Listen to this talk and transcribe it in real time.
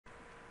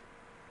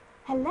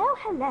Hello,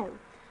 hello.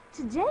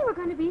 Today we're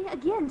going to be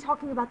again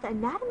talking about the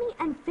anatomy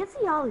and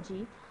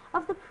physiology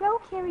of the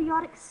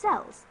prokaryotic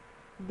cells.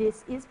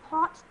 This is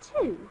part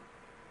 2.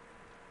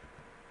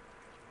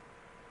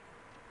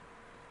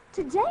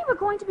 Today we're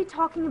going to be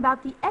talking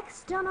about the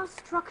external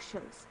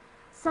structures,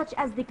 such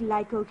as the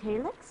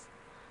glycocalyx,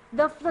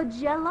 the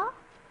flagella,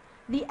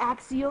 the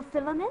axial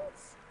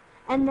filaments,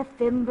 and the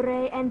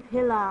fimbriae and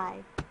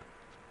pili.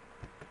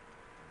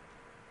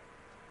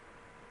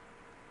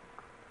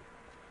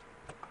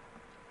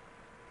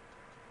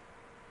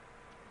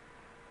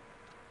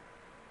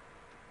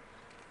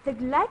 The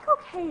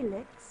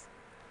glycocalyx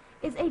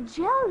is a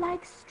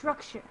gel-like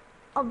structure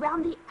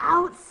around the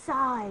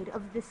outside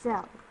of the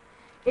cell.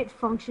 It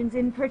functions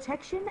in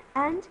protection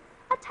and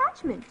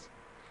attachment.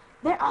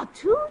 There are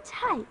two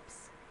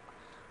types.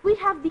 We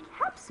have the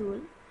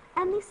capsule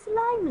and the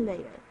slime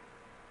layer.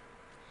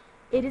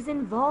 It is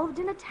involved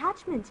in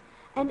attachment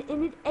and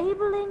in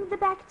enabling the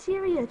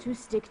bacteria to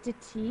stick to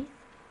teeth,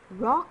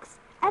 rocks,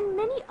 and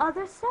many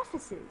other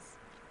surfaces.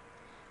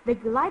 The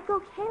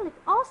glycocalyx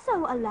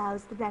also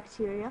allows the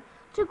bacteria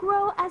to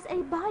grow as a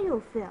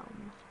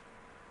biofilm.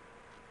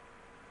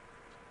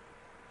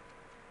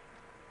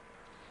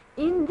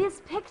 In this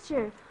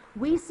picture,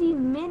 we see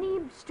many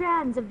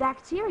strands of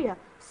bacteria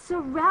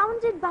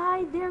surrounded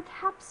by their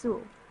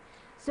capsule.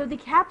 So the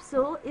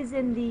capsule is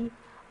in the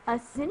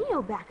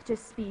Acinetobacter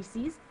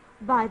species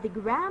by the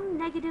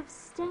gram-negative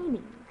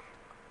staining.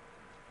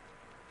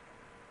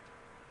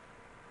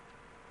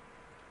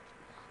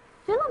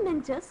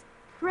 Filamentous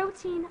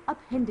protein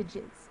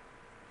appendages.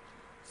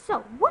 So,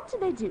 what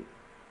do?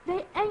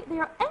 They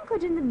are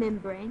anchored in the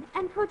membrane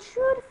and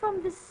protrude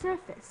from the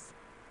surface.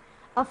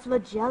 A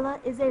flagella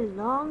is a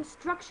long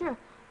structure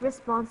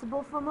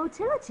responsible for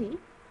motility,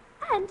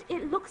 and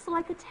it looks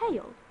like a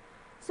tail.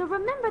 So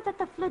remember that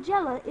the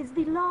flagella is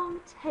the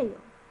long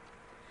tail.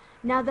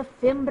 Now the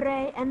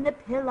fimbriae and the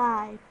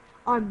pili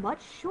are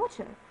much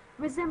shorter,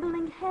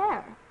 resembling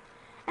hair,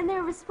 and they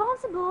are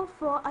responsible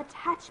for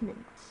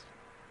attachment.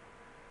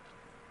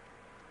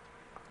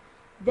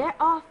 There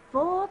are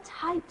 4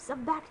 types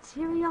of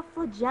bacteria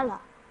flagella.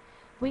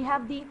 We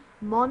have the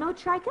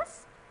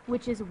monotrichous,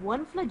 which is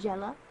one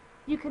flagella.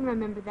 You can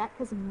remember that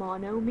because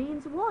mono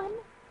means one.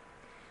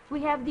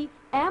 We have the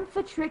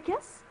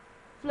amphitrichous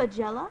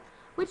flagella,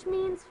 which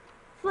means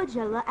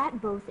flagella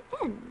at both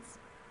ends.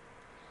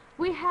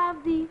 We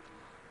have the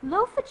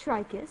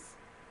lophotrichous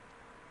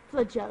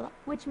flagella,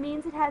 which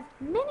means it has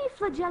many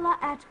flagella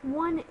at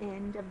one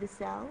end of the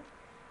cell,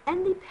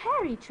 and the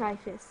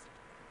peritrichous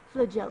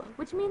flagella,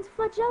 which means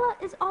flagella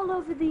is all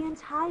over the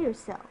entire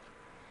cell.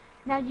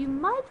 Now you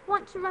might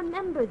want to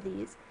remember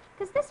these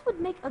because this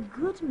would make a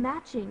good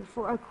matching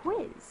for a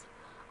quiz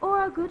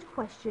or a good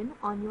question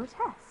on your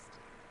test.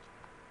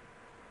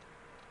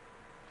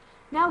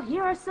 Now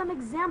here are some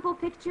example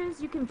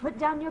pictures. You can put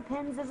down your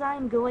pens as I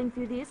am going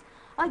through these.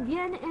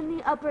 Again, in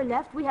the upper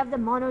left we have the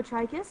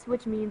monotrichous,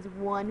 which means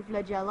one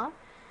flagella.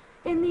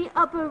 In the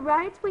upper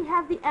right we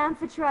have the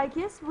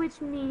amphitrichous,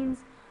 which means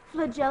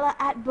flagella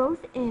at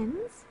both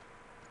ends.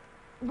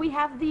 We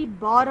have the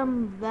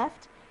bottom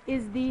left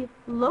is the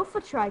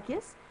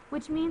lophotrichous,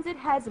 which means it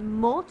has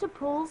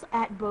multiples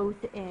at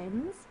both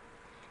ends.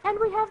 And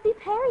we have the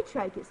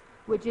peritrichous,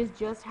 which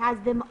just has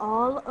them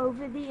all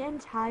over the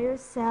entire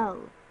cell.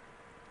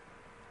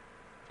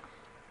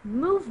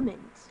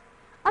 Movement.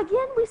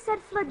 Again, we said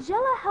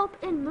flagella help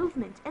in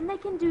movement, and they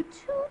can do 2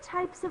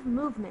 types of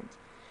movement.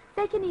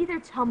 They can either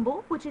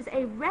tumble, which is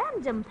a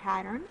random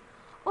pattern,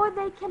 or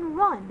they can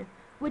run,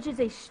 which is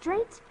a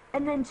straight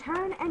and then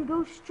turn and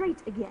go straight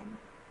again.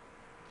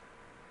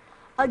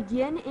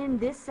 Again, in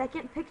this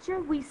second picture,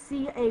 we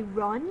see a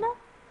run.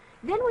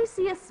 Then we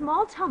see a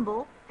small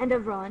tumble and a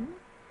run,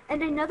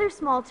 and another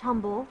small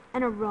tumble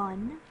and a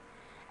run.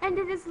 And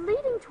it is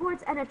leading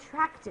towards an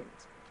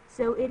attractant.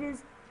 So it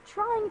is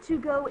trying to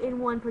go in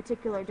one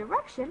particular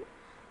direction,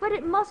 but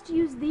it must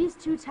use these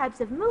 2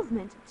 types of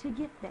movement to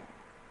get there.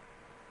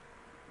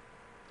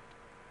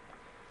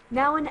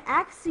 Now an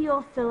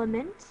axial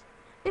filament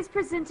is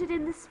presented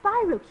in the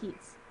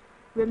spirochetes.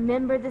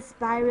 Remember, the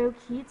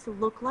spirochetes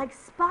look like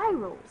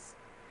spirals.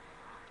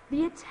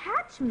 The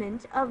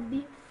attachment of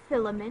the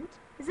filament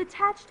is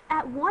attached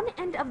at one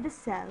end of the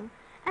cell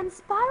and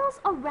spirals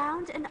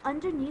around and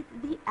underneath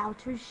the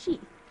outer sheath.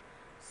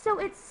 So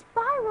it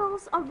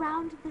spirals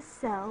around the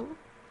cell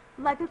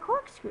like a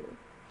corkscrew.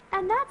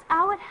 And that's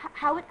how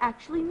it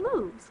actually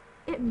moves.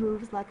 It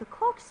moves like a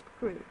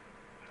corkscrew.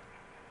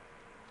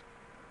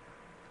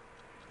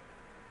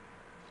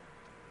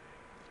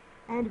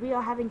 And we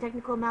are having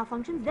technical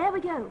malfunctions. There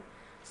we go.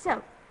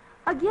 So,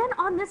 again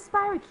on this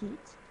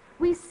spirochete,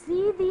 we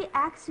see the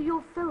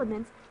axial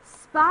filaments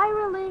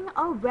spiraling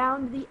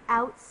around the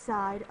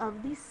outside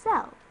of the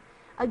cell.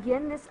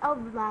 Again, this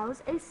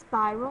allows a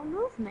spiral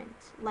movement,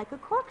 like a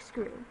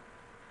corkscrew.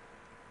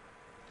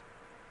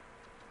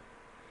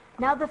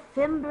 Now the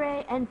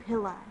fimbriae and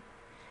pili.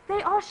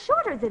 They are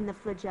shorter than the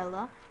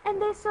flagella,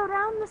 and they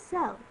surround the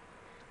cell.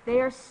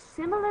 They are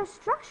similar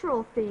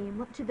structural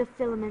theme to the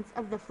filaments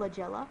of the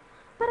flagella,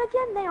 but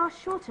again they are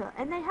shorter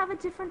and they have a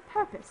different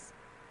purpose.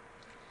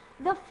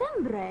 The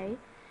fimbriae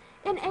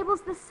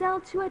enables the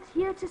cell to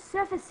adhere to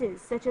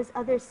surfaces such as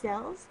other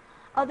cells,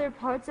 other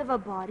parts of a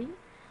body,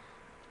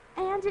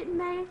 and it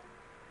may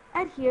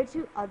adhere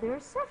to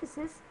other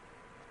surfaces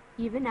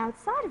even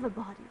outside of a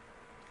body.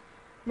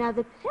 Now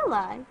the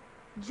pili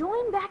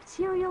join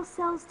bacterial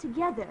cells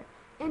together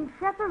in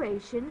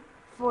preparation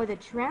for the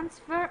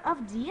transfer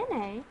of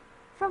DNA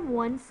from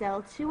one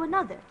cell to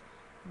another.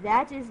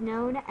 That is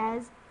known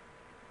as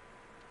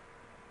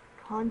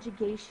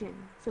conjugation.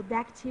 So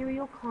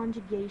bacterial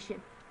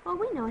conjugation. Well,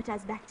 we know it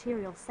as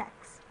bacterial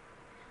sex.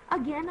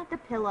 Again, the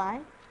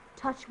pili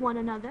touch one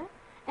another,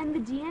 and the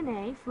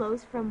DNA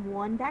flows from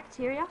one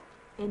bacteria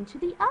into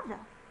the other.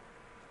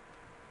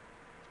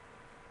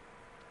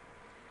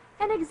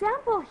 An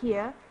example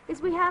here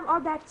is we have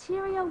our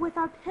bacteria with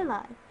our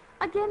pili.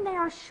 Again, they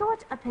are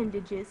short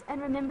appendages,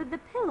 and remember the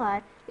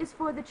pili is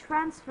for the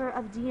transfer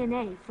of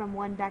DNA from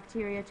one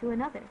bacteria to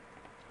another.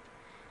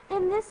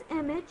 In this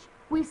image,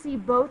 we see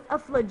both a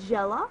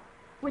flagella,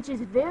 which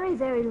is very,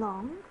 very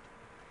long.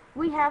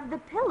 We have the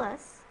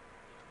pilus,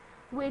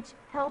 which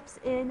helps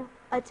in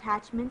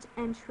attachment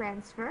and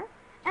transfer.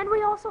 And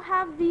we also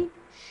have the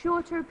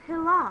shorter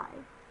pili,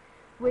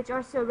 which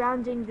are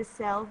surrounding the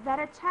cell that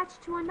attach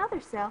to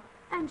another cell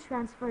and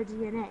transfer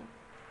DNA.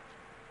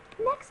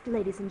 Next,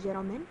 ladies and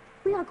gentlemen,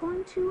 we are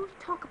going to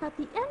talk about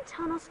the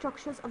internal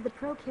structures of the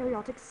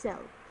prokaryotic cell,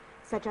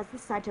 such as the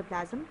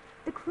cytoplasm,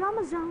 the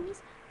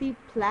chromosomes, the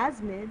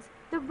plasmids,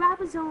 the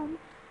ribosome,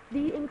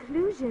 the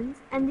inclusions,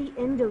 and the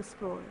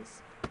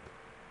endospores.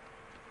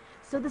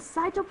 So the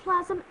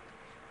cytoplasm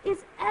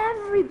is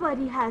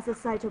everybody has a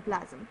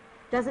cytoplasm.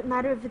 Doesn't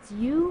matter if it's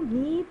you,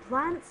 me,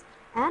 plants,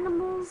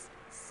 animals,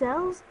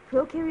 cells,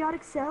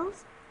 prokaryotic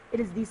cells. It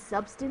is the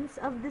substance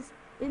of this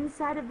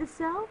inside of the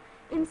cell,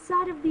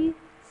 inside of the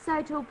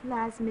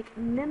cytoplasmic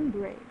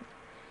membrane.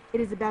 It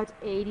is about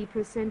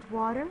 80%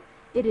 water.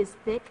 It is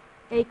thick,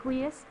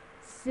 aqueous,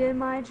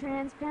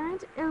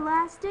 semi-transparent,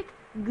 elastic,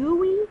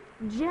 gooey,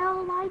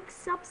 gel-like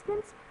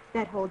substance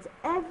that holds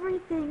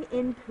everything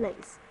in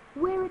place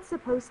where it's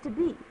supposed to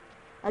be.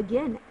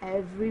 Again,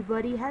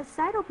 everybody has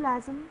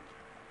cytoplasm.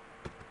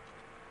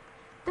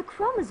 The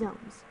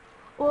chromosomes,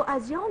 or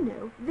as y'all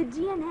know, the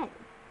DNA.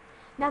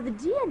 Now the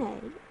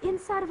DNA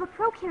inside of a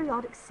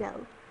prokaryotic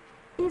cell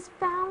is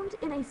found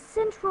in a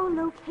central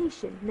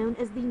location known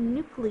as the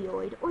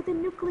nucleoid or the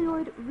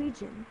nucleoid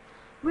region.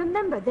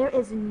 Remember, there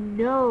is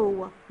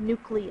no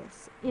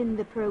nucleus in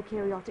the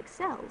prokaryotic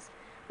cells,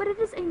 but it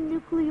is a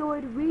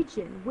nucleoid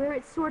region where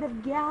it sort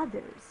of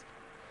gathers.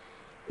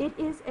 It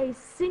is a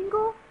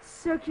single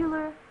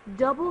circular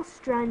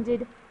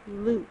double-stranded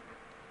loop.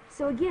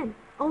 So again,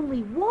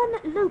 only one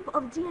loop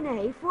of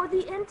DNA for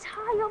the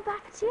entire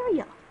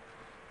bacteria,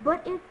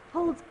 but it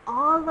holds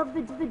all of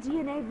the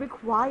DNA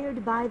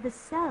required by the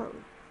cell.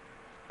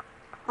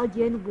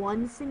 Again,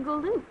 one single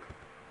loop.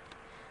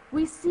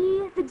 We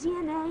see the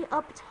DNA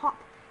up top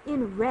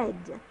in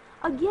red.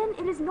 Again,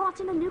 it is not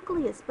in a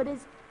nucleus, but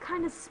is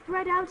kind of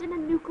spread out in a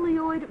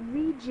nucleoid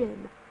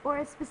region or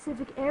a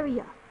specific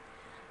area.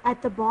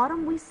 At the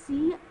bottom, we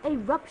see a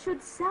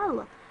ruptured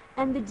cell,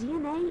 and the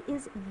DNA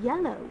is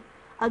yellow.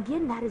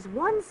 Again, that is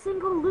one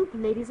single loop,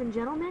 ladies and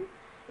gentlemen.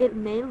 It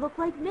may look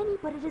like many,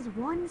 but it is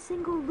one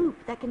single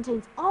loop that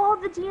contains all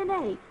the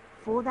DNA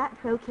for that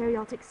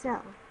prokaryotic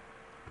cell.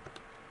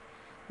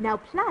 Now,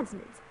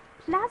 plasmids.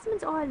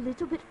 Plasmids are a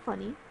little bit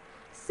funny.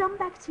 Some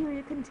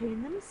bacteria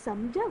contain them,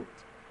 some don't.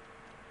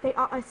 They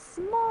are a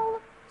small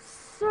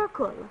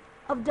circle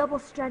of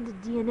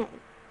double-stranded DNA.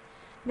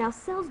 Now,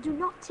 cells do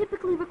not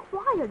typically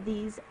require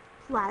these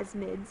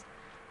plasmids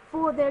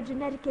for their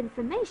genetic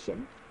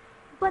information,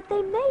 but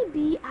they may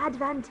be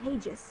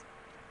advantageous,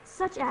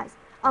 such as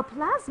a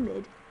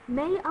plasmid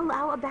may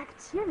allow a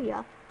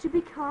bacteria to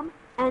become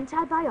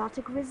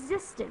antibiotic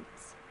resistant.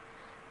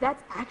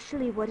 That's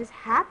actually what has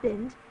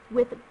happened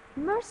with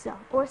MRSA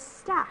or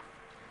staph.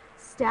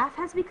 Staph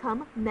has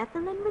become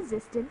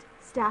methicillin-resistant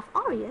Staph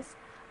aureus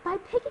by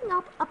picking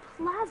up a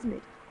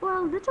plasmid or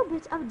a little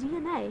bit of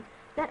DNA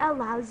that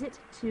allows it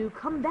to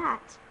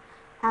combat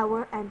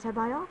our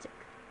antibiotic.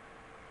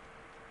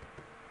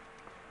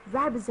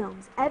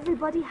 Ribosomes.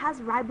 Everybody has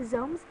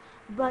ribosomes,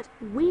 but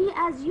we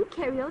as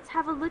eukaryotes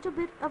have a little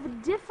bit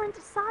of different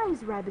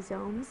size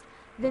ribosomes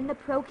than the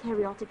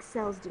prokaryotic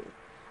cells do.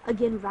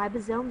 Again,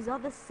 ribosomes are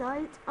the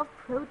site of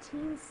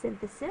protein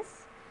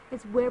synthesis.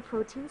 It's where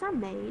proteins are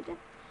made,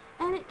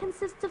 and it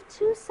consists of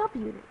two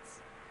subunits.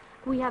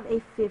 We have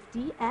a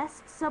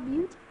 50S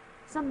subunit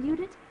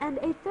and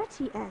a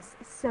 30S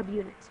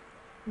subunit.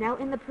 Now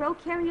in the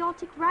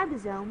prokaryotic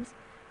ribosomes,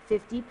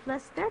 50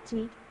 plus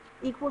 30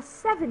 equals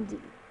 70.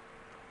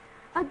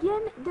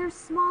 Again, they're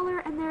smaller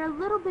and they're a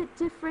little bit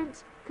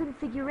different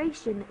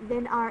configuration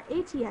than our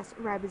ATS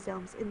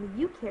ribosomes in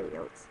the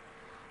eukaryotes,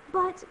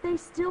 but they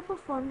still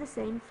perform the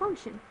same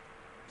function.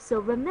 So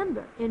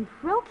remember, in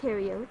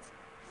prokaryotes,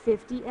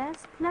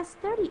 50S plus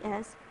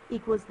 30S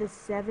equals the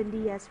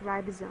 70S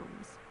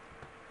ribosomes.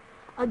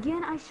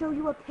 Again, I show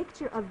you a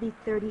picture of the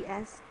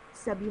 30S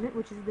subunit,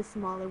 which is the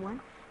smaller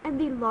one, and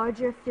the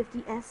larger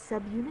 50S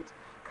subunit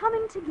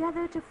coming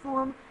together to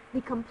form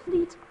the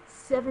complete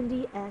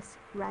 70S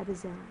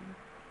ribosome.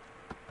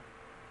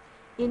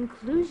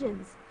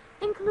 Inclusions.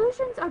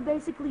 Inclusions are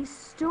basically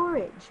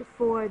storage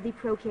for the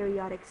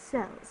prokaryotic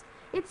cells.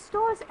 It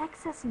stores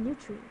excess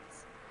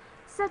nutrients,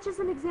 such as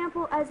an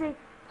example as a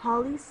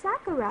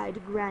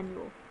polysaccharide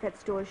granule that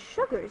stores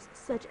sugars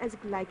such as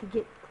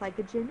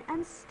glycogen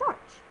and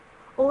starch,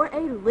 or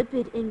a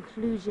lipid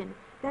inclusion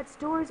that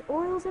stores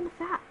oils and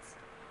fats,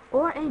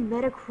 or a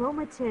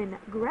metachromatin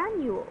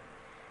granule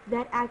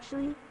that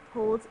actually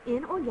holds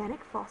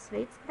inorganic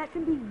phosphates that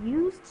can be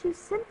used to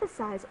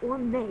synthesize or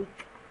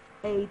make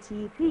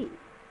ATP.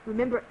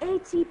 Remember,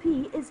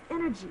 ATP is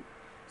energy,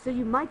 so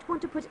you might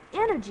want to put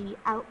energy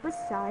out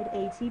beside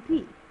ATP.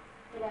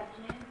 Good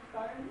afternoon,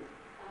 Spartan.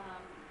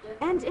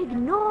 And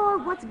ignore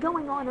what's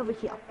going on over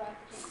here.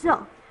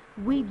 So,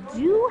 we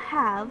do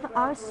have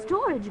our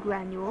storage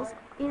granules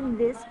in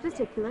this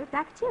particular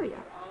bacteria.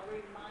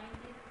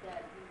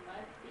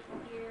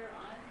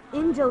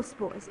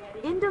 Endospores.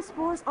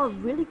 Endospores are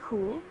really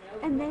cool,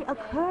 and they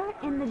occur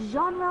in the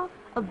genre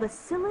of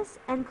Bacillus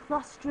and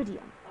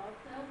Clostridium.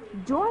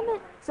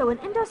 So an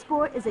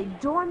endospore is a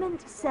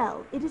dormant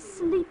cell. It is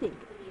sleeping.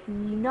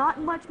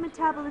 Not much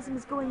metabolism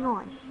is going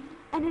on,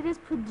 and it is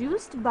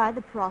produced by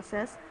the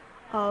process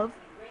of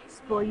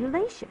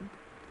sporulation.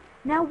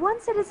 Now,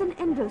 once it is an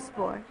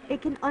endospore,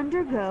 it can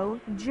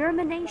undergo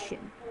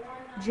germination.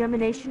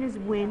 Germination is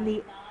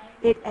when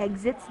it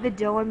exits the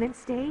dormant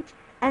stage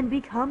and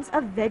becomes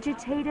a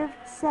vegetative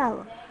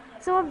cell.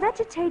 So a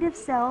vegetative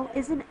cell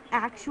is an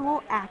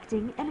actual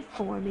acting and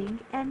forming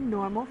and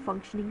normal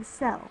functioning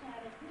cell.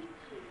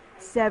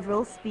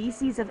 Several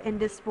species of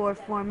endospore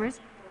formers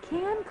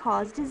can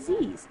cause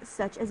disease,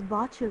 such as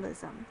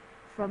botulism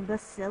from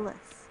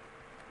bacillus.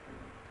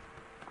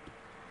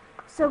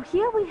 So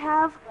here we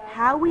have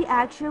how we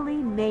actually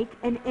make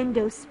an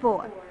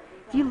endospore.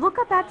 If you look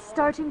up at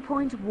starting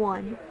point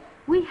 1,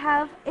 we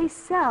have a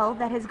cell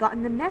that has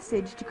gotten the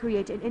message to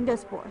create an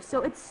endospore.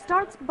 So it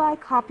starts by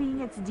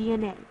copying its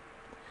DNA.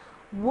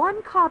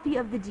 One copy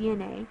of the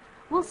DNA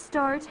will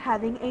start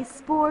having a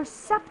spore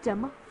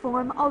septum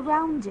form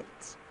around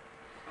it.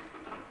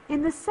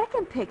 In the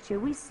second picture,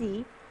 we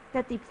see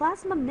that the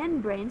plasma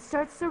membrane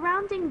starts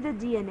surrounding the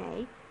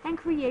DNA and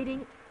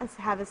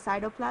have a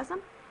cytoplasm,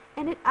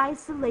 and it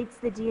isolates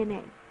the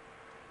DNA.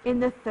 In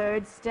the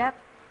third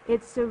step,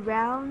 it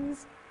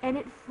surrounds and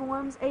it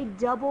forms a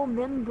double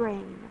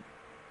membrane.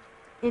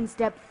 In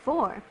step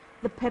 4,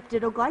 the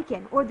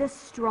peptidoglycan, or the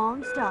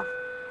strong stuff,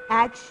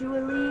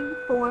 actually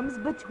forms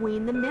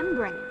between the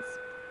membranes.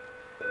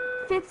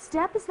 Fifth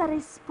step is that a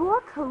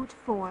spore coat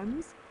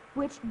forms,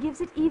 which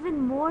gives it even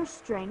more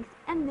strength,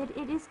 and then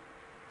it is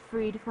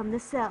freed from the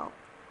cell.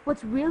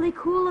 What's really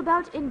cool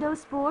about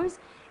endospores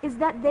is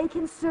that they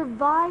can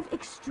survive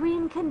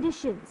extreme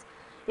conditions.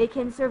 It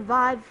can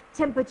survive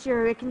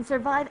temperature, it can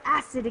survive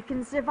acid, it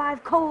can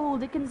survive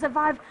cold, it can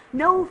survive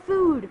no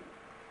food.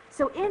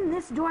 So in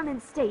this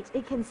dormant state,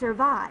 it can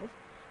survive,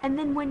 and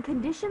then when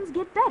conditions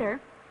get better,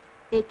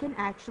 it can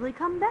actually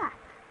come back.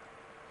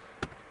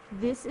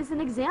 This is an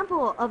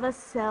example of a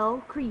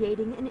cell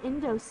creating an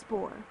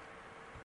endospore.